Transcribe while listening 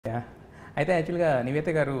Yeah! అయితే యాక్చువల్‌గా నివేత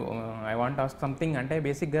గారు I want to ask something అంటే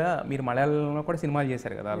బేసిక్‌గా మీరు మలయాళంలో కూడా సినిమాలు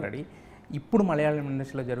చేశారు కదా ఆల్రెడీ. ఇప్పుడు మలయాళం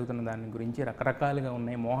ఇండస్ట్రీలో జరుగుతున్న దాని గురించి రకరకాలుగా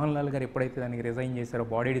ఉన్నాయి. మోహన్ లాల్ గారు ఎప్పుడైతే దానికి రిజైన్ చేశారో,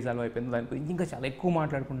 బాడీ డిజాల్వ్ అయిపోయిందో దాని గురించి ఇంకా చాలా ఎక్కువ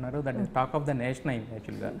మాట్లాడుకుంటున్నారు. That is talk of the nation అయింది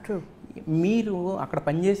యాక్చువల్‌గా. మీరు అక్కడ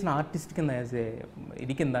పనిచేసిన ఆర్టిస్ట్ కింద యాజ్ ఏ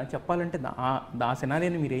ఇది కింద చెప్పాలంటే ఆ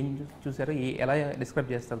సినారియోని మీరు ఏం చూసారో ఎలా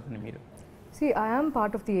డిస్క్రైబ్ చేస్తారు దాన్ని మీరు? See, I am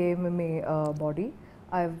part of the AMMA body.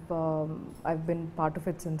 I've been part of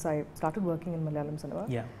it since I started working in Malayalam cinema.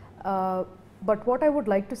 Yeah. But what I would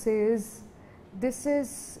like to say is, this is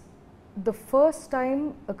the first time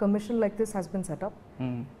a commission like this has been set up.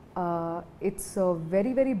 It's a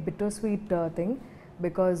very, very bittersweet thing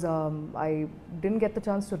because I didn't get the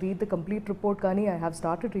chance to read the complete report, Kani. I have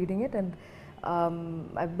started reading it and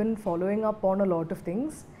I've been following up on a lot of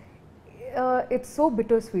things. It's so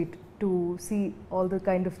bittersweet to see all the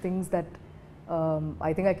kind of things that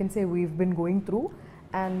I think I can say we've been going through,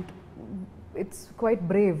 and it's quite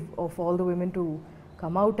brave of all the women to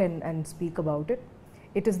come out and speak about it.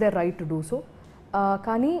 It is their right to do so.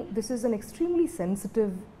 Kani, this is an extremely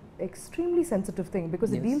sensitive thing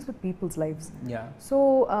because it deals with people's lives. Yeah. So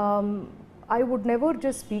I would never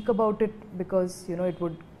just speak about it because it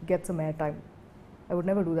would get some airtime. I would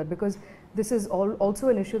never do that because this is also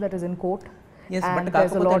an issue that is in court. Yes, and but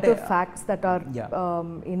there's a lot of facts that are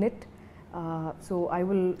in it. So I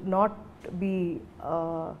will not be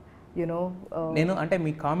నేను అంటే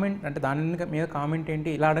మీ comment అంటే దాని మీద comment ఏంటి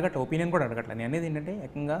ఇలా opinion కూడా అడగట్లేదు. నేను అనేది ఏంటంటే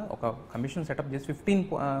ఏకంగా ఒక కమిషన్ సెటప్ చేసి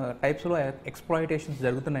 15 టైప్స్లో exploitations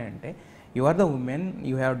జరుగుతున్నాయంటే you are the women,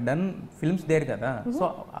 you have done films there కదా. సో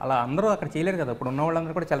అలా అందరూ అక్కడ చేయలేరు కదా. ఇప్పుడు ఉన్న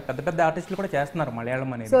వాళ్ళందరూ కూడా చాలా పెద్ద పెద్ద ఆర్టిస్టులు కూడా చేస్తున్నారు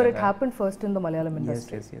మలయాళం అనేది. So it happened first in the Malayalam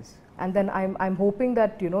industry. Yes. And then I'm hoping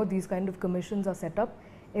that these kind of commissions are set up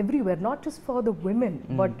everywhere, not just for the women,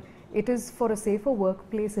 but it is for a safer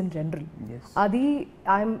workplace in general. Yes. Adi,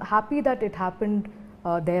 I'm happy that it happened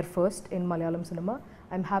there first in Malayalam cinema.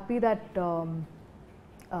 I'm happy that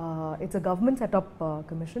it's a government set up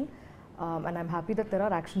commission, and I'm happy that there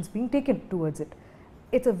are actions being taken towards it.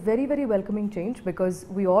 It's a very, very welcoming change because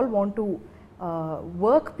we all want to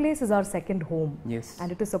workplace is our second home. Yes. And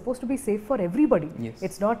it is supposed to be safe for everybody. Yes.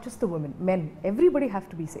 It's not just the women, men, everybody have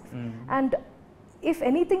to be safe. And if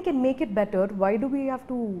anything can make it better, why do we have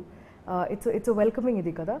to it's a welcoming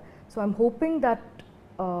idi kada. So I'm hoping that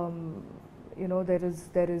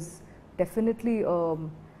there is definitely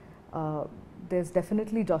there's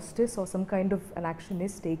definitely justice or some kind of an action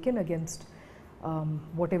is taken against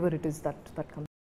whatever it is that comes